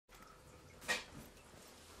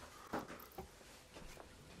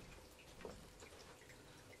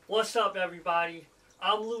What's up, everybody?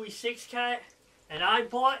 I'm Louis Six Cat, and I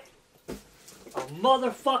bought a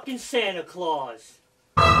motherfucking Santa Claus.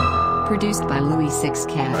 Produced by Louis Six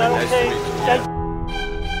Cat. Okay?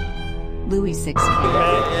 Louis Six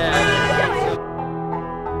Cat.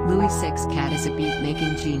 Louis Six Cat is a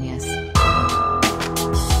beat-making genius.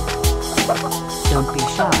 Don't be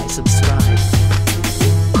shy, subscribe.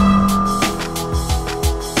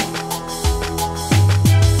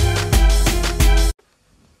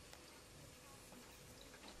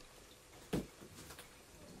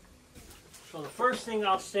 So the first thing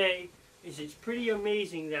I'll say is it's pretty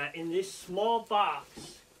amazing that in this small box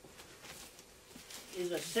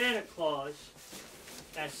is a Santa Claus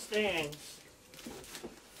that stands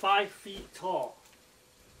 5 feet tall.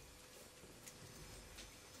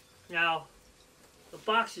 Now, the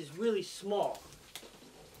box is really small.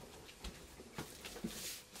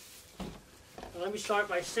 Now, let me start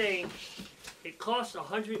by saying it costs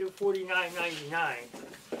 $149.99,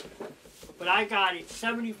 but I got it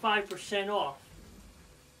 75% off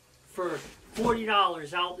for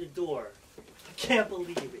 $40 out the door. I can't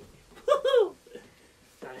believe it. Woohoo!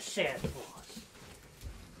 Got a Santa Claus.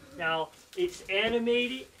 Now, it's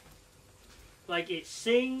animated, like it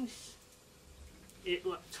sings, it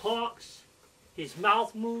talks, his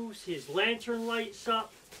mouth moves, his lantern lights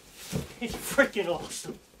up. It's freaking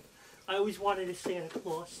awesome. I always wanted a Santa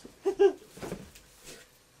Claus.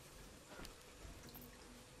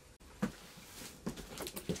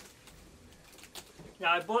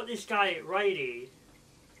 Now, I bought this guy at Rite Aid,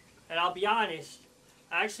 and I'll be honest,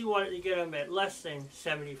 I actually wanted to get him at less than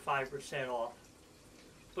 75% off.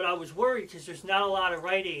 But I was worried because there's not a lot of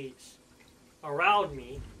Rite Aids around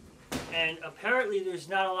me, and apparently there's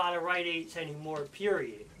not a lot of Rite Aids anymore,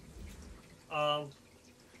 period.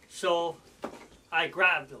 So I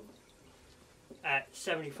grabbed them at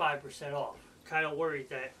 75% off. Kind of worried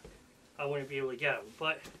that I wouldn't be able to get them.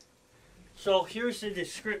 But, so here's the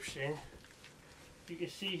description. You can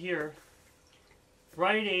see here,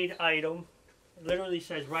 Rite Aid item. It literally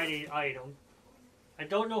says Rite Aid item. I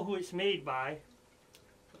don't know who it's made by.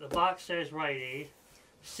 But the box says Rite Aid.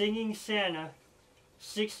 Singing Santa,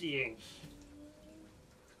 60 inch.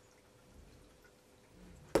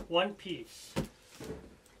 One piece.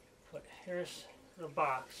 But here's the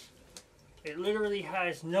box. It literally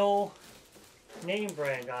has no name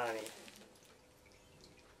brand on it.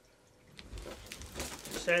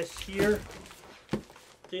 It says here,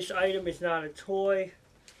 this item is not a toy,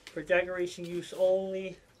 for decoration use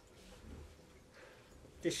only.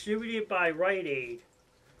 Distributed by Rite Aid.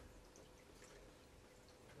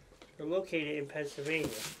 They're located in Pennsylvania.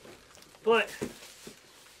 But,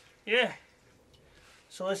 yeah.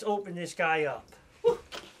 So let's open this guy up. Woo.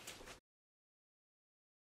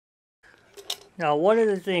 Now, one of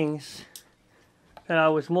the things that I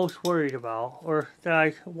was most worried about, or that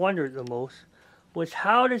I wondered the most, was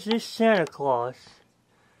how does this Santa Claus,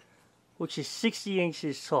 which is 60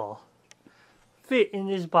 inches tall, fit in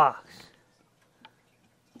this box?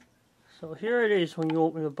 So here it is when you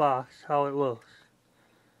open the box, how it looks.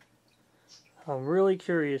 I'm really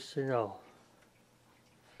curious to know.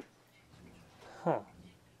 Huh.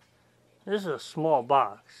 This is a small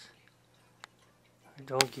box. I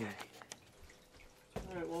don't get it.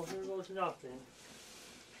 Alright, well, here goes nothing.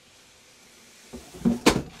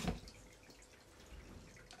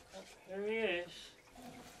 There he is.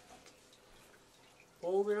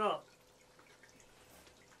 Hold it up.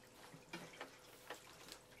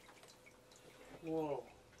 Whoa.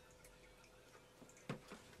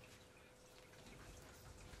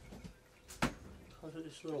 Comes with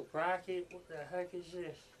this little bracket. What the heck is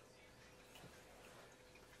this?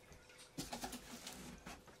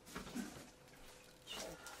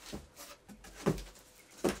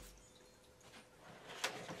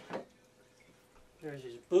 There's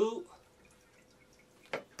his boot.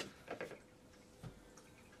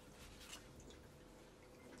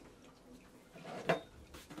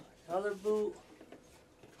 Another boot.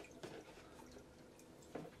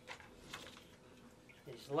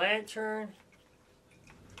 His lantern.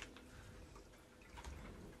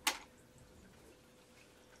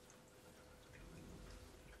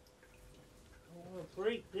 I'm gonna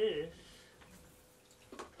break this.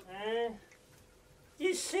 And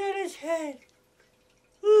it's Santa's head.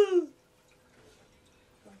 Woo!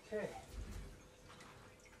 Okay.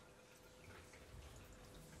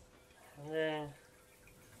 And then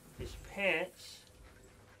his pants.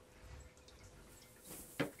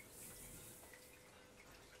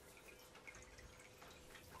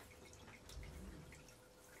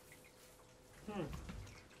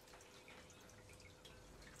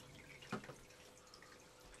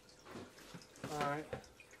 Alright.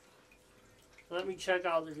 let me check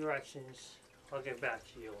out the directions. I'll get back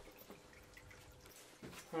to you.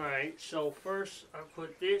 Alright, so first I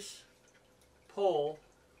put this pole.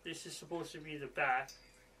 This is supposed to be the back.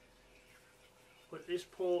 Put this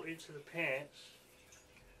pole into the pants.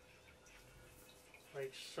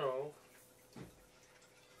 Like so.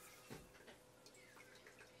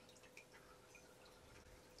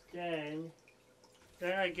 Then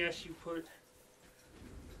I guess you put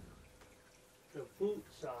the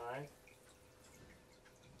boots on.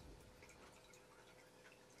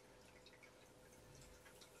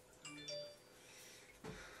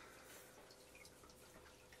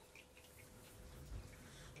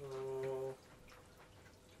 So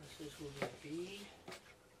this is what it be.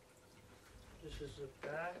 This is the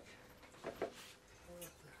back. What the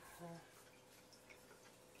heck?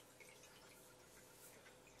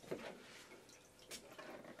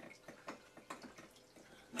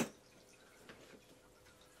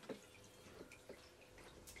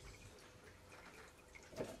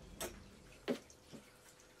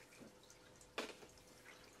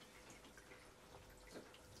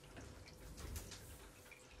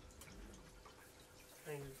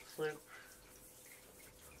 And clip.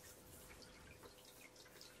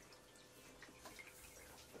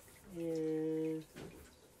 And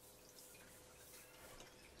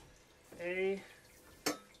A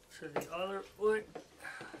to the other foot,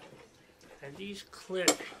 and these clip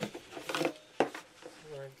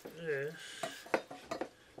like this.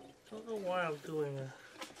 Don't know why I'm doing that.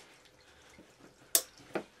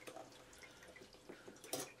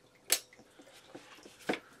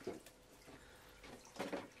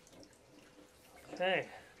 Okay.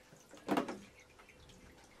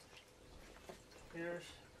 Here's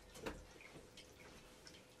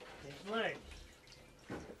his legs.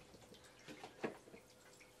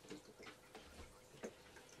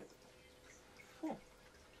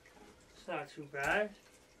 It's not too bad.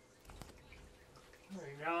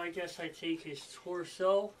 Alright, now I guess I take his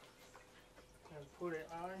torso and put it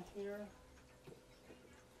on here.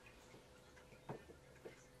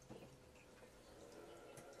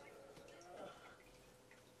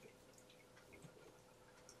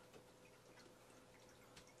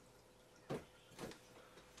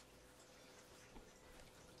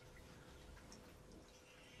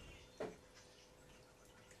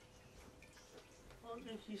 I don't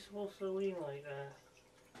think he's supposed to lean like that.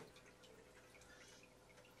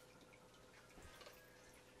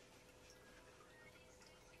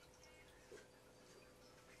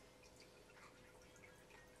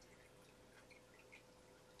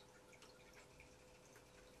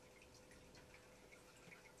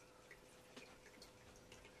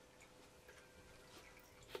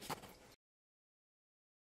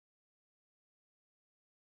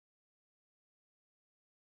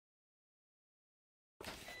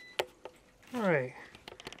 Alright,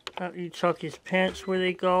 now you tuck his pants where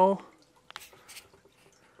they go.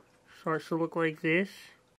 Starts to look like this.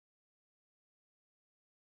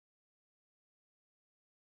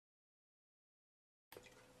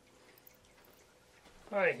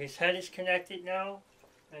 Alright, his head is connected now.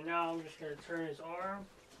 And now I'm just going to turn his arm.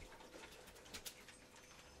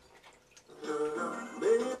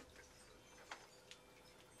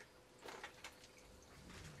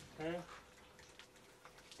 Okay.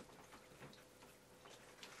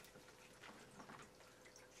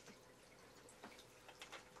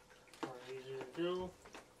 Do.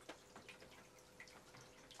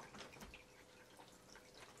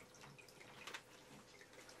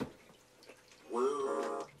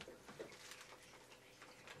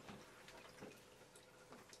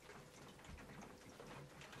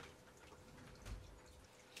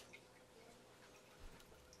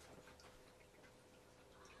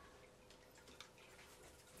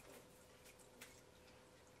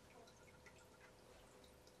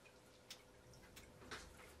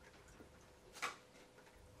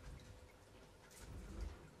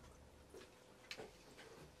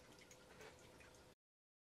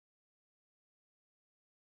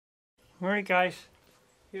 Alright guys,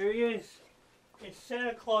 here he is. It's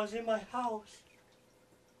Santa Claus in my house.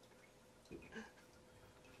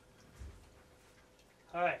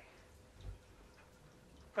 Alright.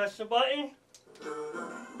 Press the button.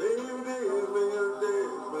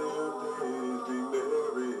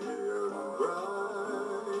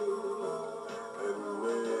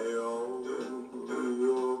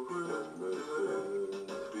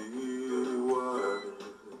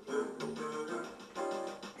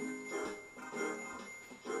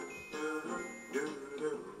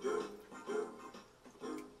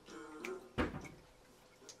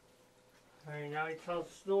 Now he tells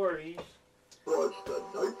stories. Was the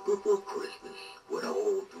night before Christmas, went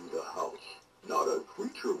all through the house. Not a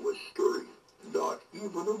creature was stirring, not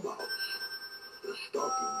even a mouse. The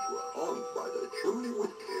stockings were hung by the chimney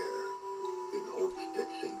with care, in hopes that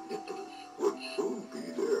St. Nicholas would soon be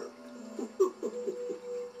there.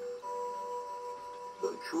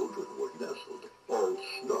 The children were nestled all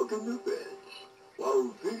snug in their beds, while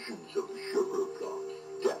visions of sugar plums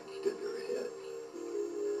danced in their heads.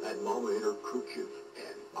 And Mama in her kerchief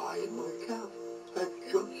and I in my cap had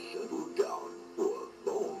just settled down for a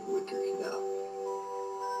long winter's nap.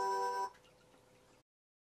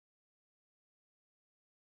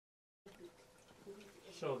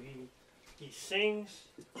 So he sings.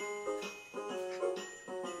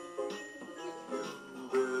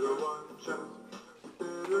 Better watch out,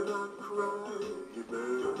 better not cry, you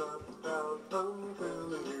better not pout, I'm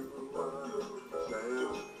telling you why. Santa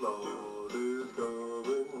Claus is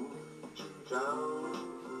coming to town.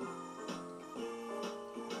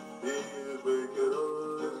 He's making a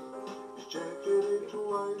list, he's checking it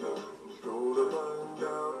twice, he's gonna find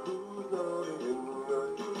out who's naughty and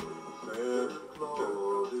nice. Santa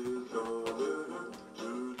Claus is coming to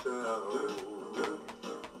town.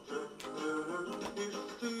 He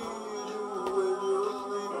sees you when you're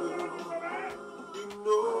sleeping, he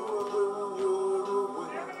knows when you're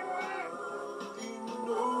awake, he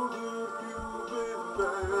knows if you've been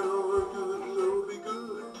bad or good, so be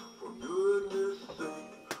good, for goodness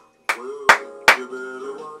sake. Well, you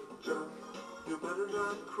better watch out, you better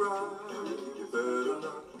not cry, you better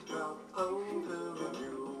not pout, I'm telling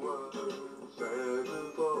you why. Santa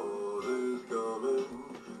Claus is coming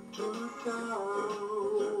to town.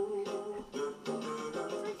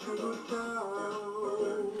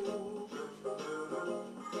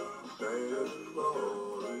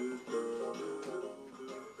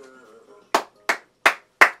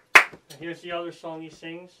 Here's the other song he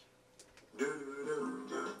sings.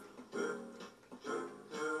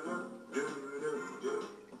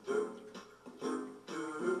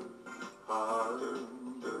 I'm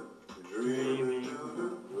dreaming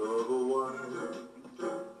of a white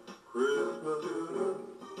Christmas,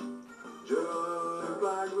 just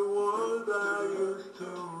like the ones I used to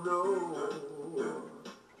know,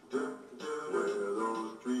 where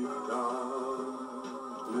those treetops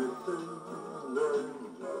glisten and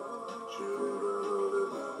children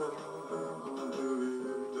listen to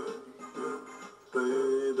you.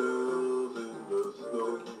 Sleigh bells in the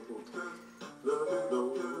snow, the snow.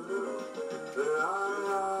 And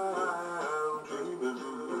I'm dreaming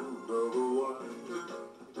of a white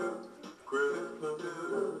Christmas.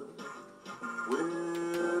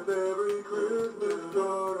 With every Christmas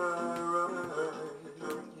card I write,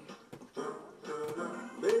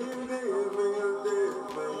 may your days, may your days,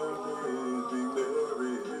 may your days be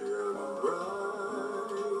merry and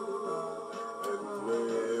bright, and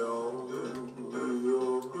may all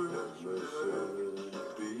your Christmases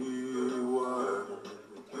be white.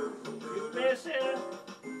 You miss it?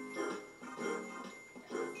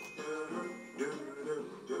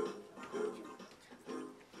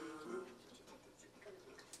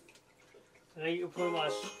 And then you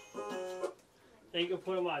can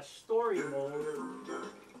put them on story mode.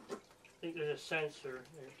 I think there's a sensor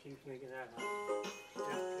that keeps making that happen.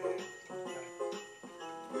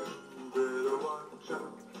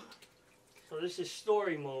 So this is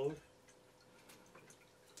story mode.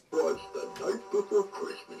 Was the night before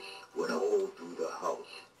Christmas, when all through the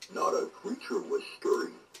house not a creature was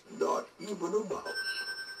stirring, not even a mouse.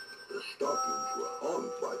 The stockings were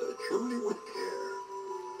hung by the chimney with care,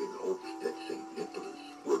 in hopes that St. Nicholas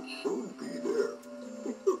would soon be there.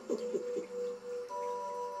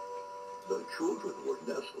 The children were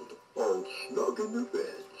nestled all snug in their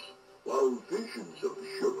beds, while visions of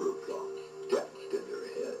sugar plums danced in their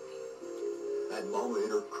heads. And Mama in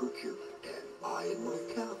her kerchief and I in my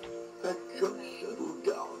cap had just settled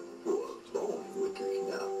down for a long winter's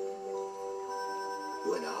nap.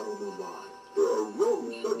 When out on the lawn there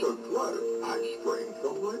arose such a clatter, I sprang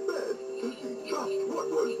from my bed to see just what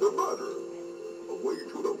was the matter. Away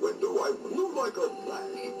to the window I flew like a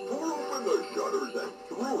flash, tore open the shutters and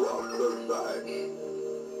threw out the sash.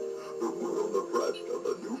 The wood on the breast of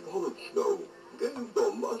the new fallen snow gave the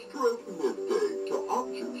luster of midday to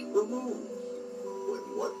objects below. When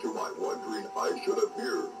what to my wondering eye should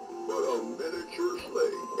appear but a miniature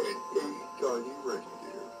sleigh and 8 tiny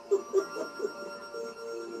reindeer.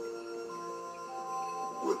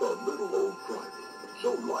 With a little old driver,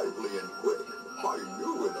 so lively and quick, I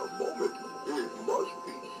knew in a moment it must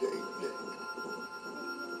be St. Nick.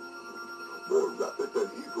 More rapid than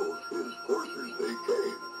eagles, his coursers they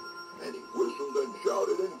came, and he whistled and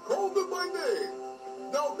shouted and called them by name.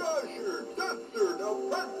 Now Dasher, Dancer, now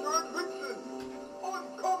Prancer and Vixen, on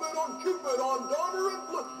Comet, on keep it on Donner and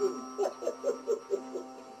Blitzen.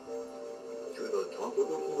 To the top of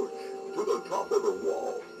the porch, to the top of the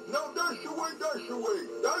wall. Now dash away,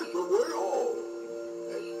 all.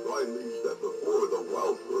 As brightly as before the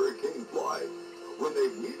wild hurricane fly, when they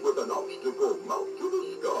meet with an obstacle, mount to the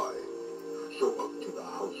sky. So up to the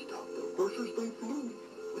housetop the horses they flew,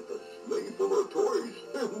 with a sleigh full of toys,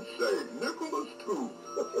 and St. Nicholas too.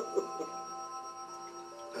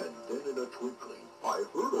 And then in a twinkling, I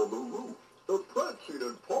heard on the roof the prancing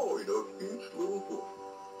and pawing of each little hoof.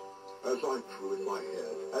 As I drew in my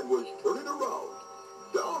head and was turning around,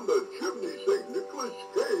 down the chimney St. Nicholas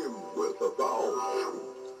came with a bound.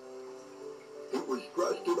 He was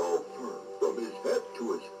dressed in all fur from his head to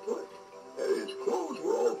his foot, and his clothes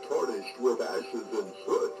were all tarnished with ashes and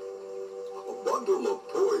soot. A bundle of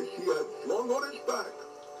toys he had flung on his back,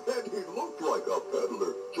 and he looked like a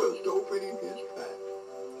peddler just opening his pack.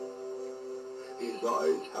 His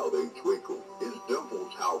eyes, how they twinkled, his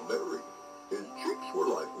dimples, how merry. His cheeks were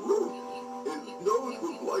like roses, his nose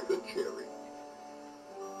was like a cherry.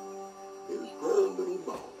 His droll little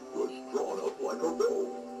mouth was drawn up like a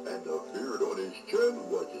bow, and the beard on his chin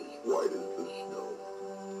was as white as the snow.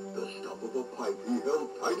 The stump of a pipe he held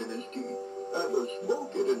tight in his teeth, and the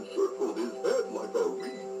smoke it encircled his head like a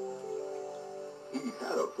wreath. He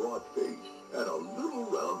had a broad face and a little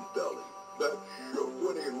round belly that shook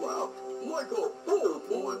when he laughed like a bowl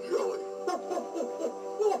full of jelly.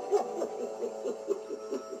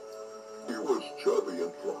 He was chubby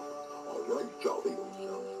and plump, a right jolly old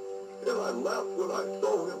self, and I laughed when I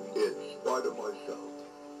saw him in spite of myself.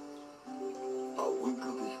 A wink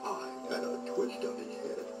of his eye and a twist of his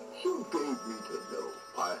head soon gave me to know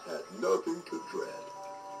I had nothing to dread.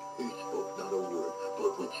 He spoke not a word,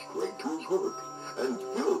 but went straight to his work, and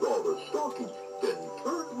filled all the stockings, then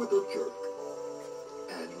turned with a jerk,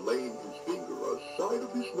 and laying his finger aside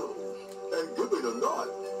of his nose, and giving a nod,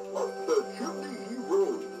 up the chimney he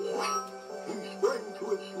rose. He sprang to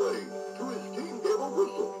his sleigh, to his team gave a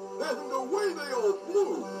whistle, and away they all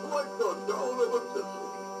flew, like the down of a thistle.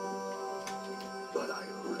 But I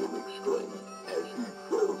heard him exclaim, as he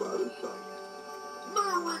drove out of sight,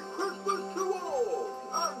 "Merry Christmas to all,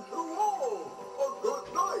 and to all a good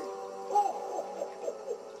night."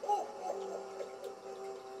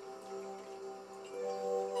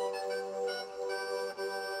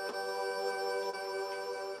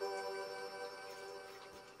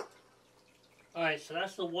 Alright, so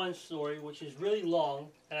that's the one story, which is really long,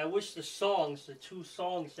 and I wish the songs, the two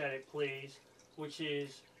songs that it plays, which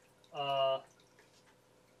is, we'll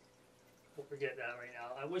forget that right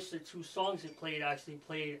now. I wish the two songs it played actually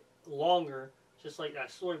played longer, just like that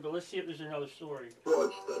story, but let's see if there's another story.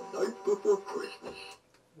 Was the night before Christmas.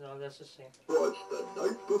 No, that's the same. Was the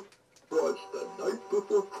night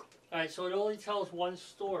before Alright, so it only tells one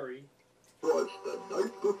story. Was the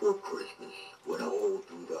night before Christmas, when all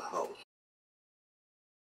through the house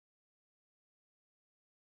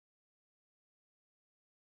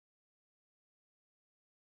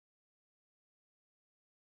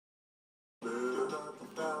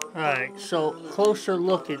Alright, so closer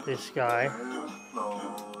look at this guy.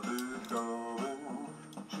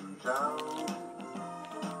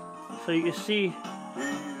 So you can see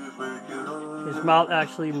his mouth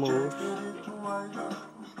actually moves.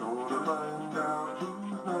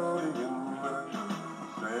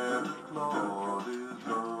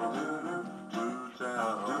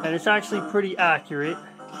 And it's actually pretty accurate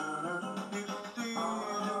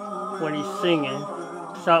when he's singing.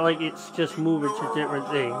 It's not like it's just moving to different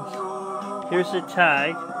things. Here's the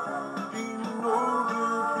tag.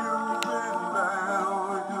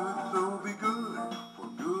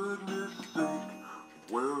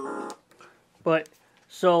 But,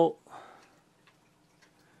 so,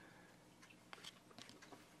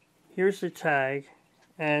 here's the tag.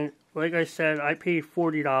 And like I said, I paid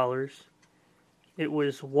 $40. It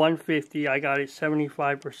was $150. I got it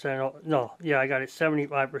 75% off. No, yeah, I got it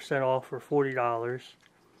 75% off for $40.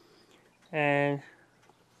 And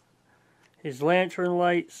his lantern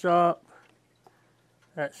lights up.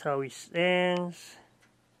 That's how he stands.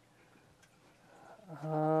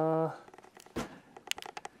 And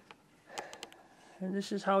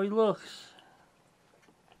this is how he looks.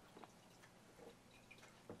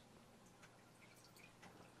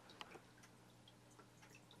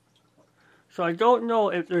 So I don't know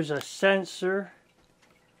if there's a sensor,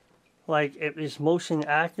 like if it's motion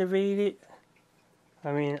activated.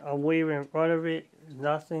 I mean, I'm waving in front of it,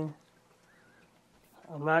 nothing.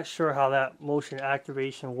 I'm not sure how that motion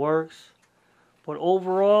activation works. But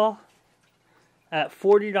overall, at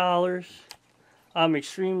 $40, I'm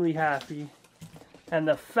extremely happy. And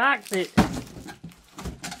the fact that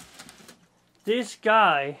this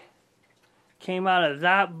guy came out of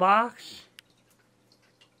that box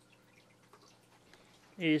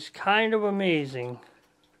is kind of amazing.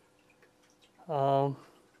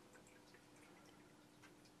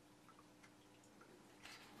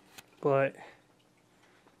 But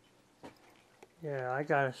yeah, I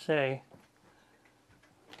gotta say,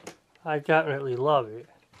 I definitely love it.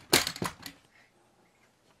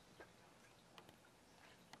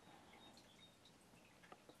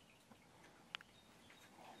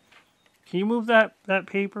 Can you move that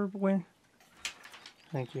paper, Win?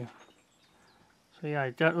 Thank you. So yeah, I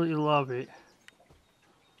definitely love it.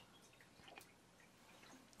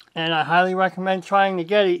 And I highly recommend trying to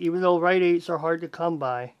get it, even though Rite Aids are hard to come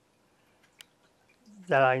by.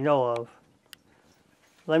 That I know of.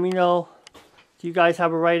 Let me know. Do you guys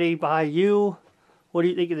have a Rite Aid by you? What do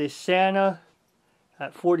you think of this Santa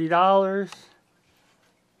at $40?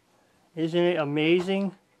 Isn't it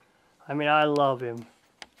amazing? I mean, I love him.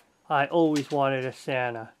 I always wanted a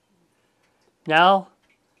Santa. Now,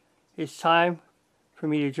 it's time for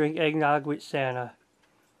me to drink eggnog with Santa.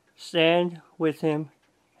 Stand with him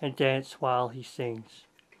and dance while he sings.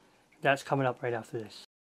 That's coming up right after this.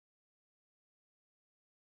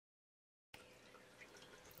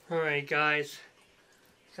 Alright guys,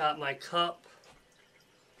 got my cup,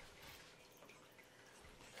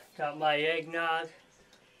 got my eggnog.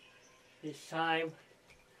 It's time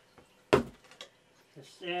to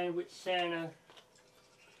stand with Santa.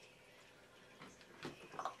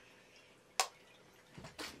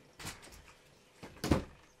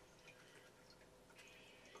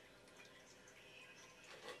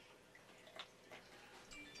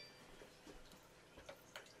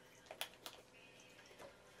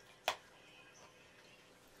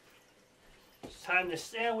 Time to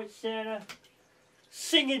stand with Santa,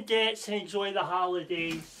 sing and dance and enjoy the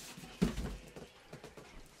holidays.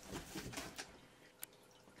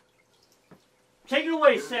 Take it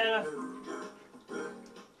away, Santa.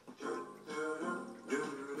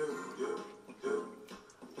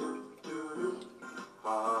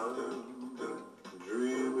 I'm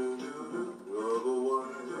dreaming of a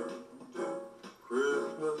white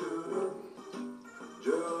Christmas,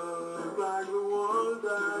 just like the ones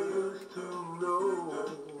I used to know,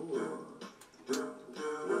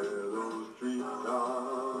 where those treetops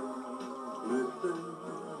glisten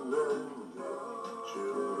and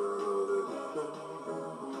children listen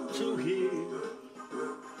To hear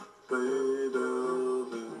sleigh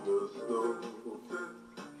bells in the snow.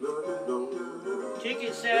 kick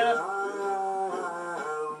it, Santa.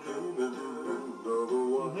 I'm dreaming of a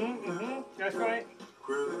white That's right.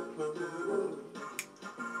 Christmas,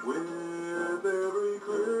 with every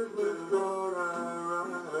Christmas card I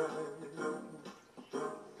write.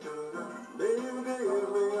 May your days,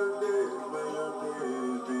 may your days, may your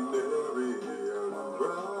days be merry and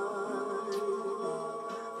bright,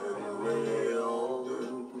 and may all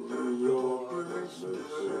your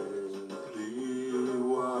Christmases be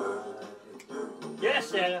white. Yes,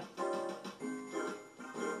 Santa.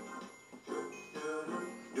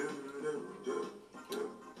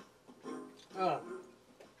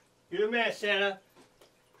 You're the man, Santa.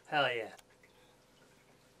 Hell yeah.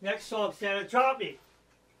 Next song, Santa. Drop me.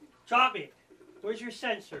 Drop me. Where's your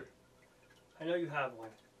sensor? I know you have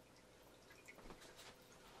one.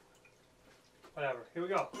 Whatever. Here we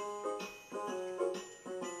go.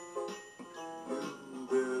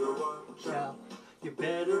 Now, you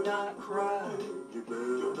better not cry. You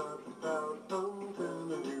better not pout, I'm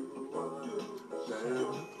telling you why.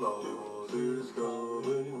 Santa Claus is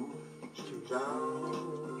coming to town.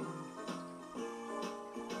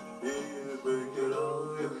 He's making a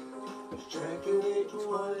list, checking it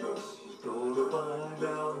twice. He's gonna find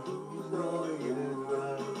out who's naughty and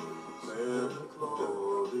right. Santa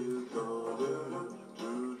Claus is coming to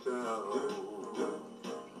town.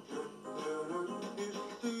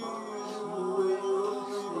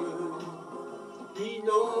 He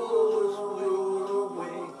knows we're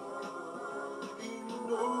awake. He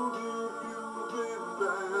knows if you've been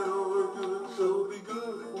bad or good, so be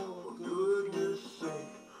good for goodness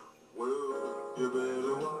sake. Well, you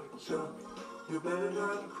better watch out, you better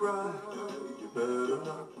not cry, you better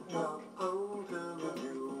not pout, I'm telling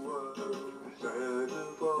you why. Santa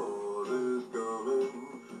Claus is coming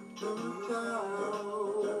to town,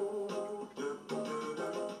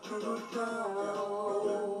 to town.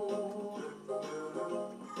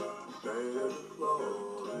 Santa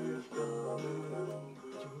Claus is coming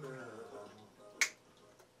to town.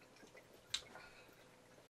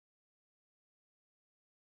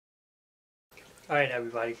 Alright,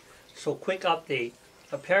 everybody. So, quick update.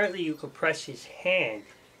 Apparently, you could press his hand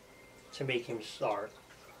to make him start.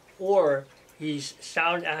 Or, he's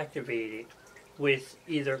sound activated with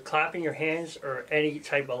either clapping your hands or any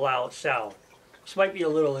type of loud sound. This might be a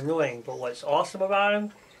little annoying, but what's awesome about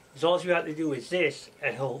him is all you have to do is this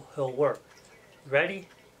and he'll work. Ready?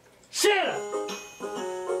 Santa! You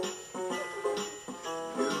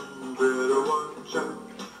better watch out.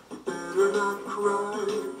 You better not cry.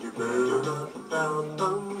 You better not pout.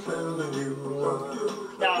 I'm telling you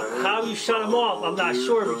what. Now, how you shut him off, I'm not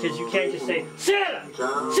sure, because you can't just say, Santa!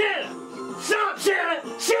 Santa! Stop,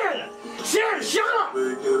 Santa! Santa! Santa, shut up!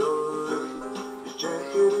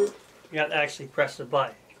 You have to actually press the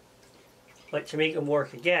button. But to make him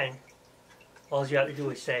work again, all you have to do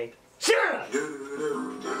is say, Santa!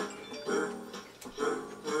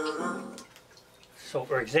 So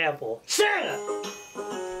for example, Santa!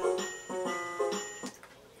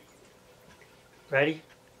 Ready?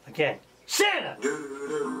 Again. Santa!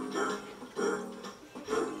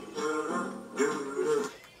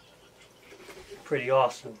 Pretty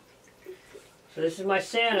awesome. So this is my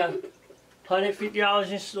Santa.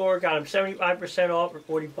 $150 in store. Got him 75% off for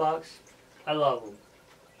 40 bucks. I love him.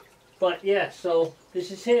 But yeah, so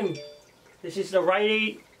this is him. This is the Rite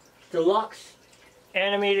Aid Deluxe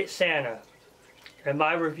Animated Santa. And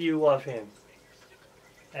my review of him.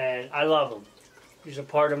 And I love him. He's a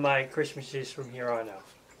part of my Christmases from here on out.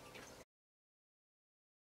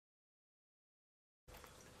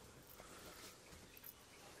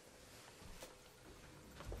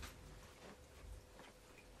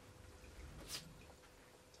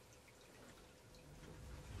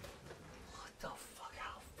 What the fuck?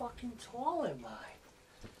 How fucking tall am I?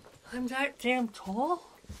 I'm that damn tall?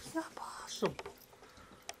 It's not possible.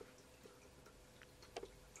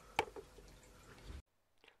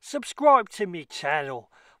 Subscribe to me channel.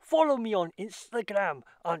 Follow me on Instagram,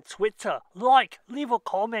 on Twitter. Like, leave a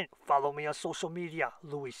comment. Follow me on social media.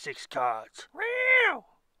 Louis 6 Cards.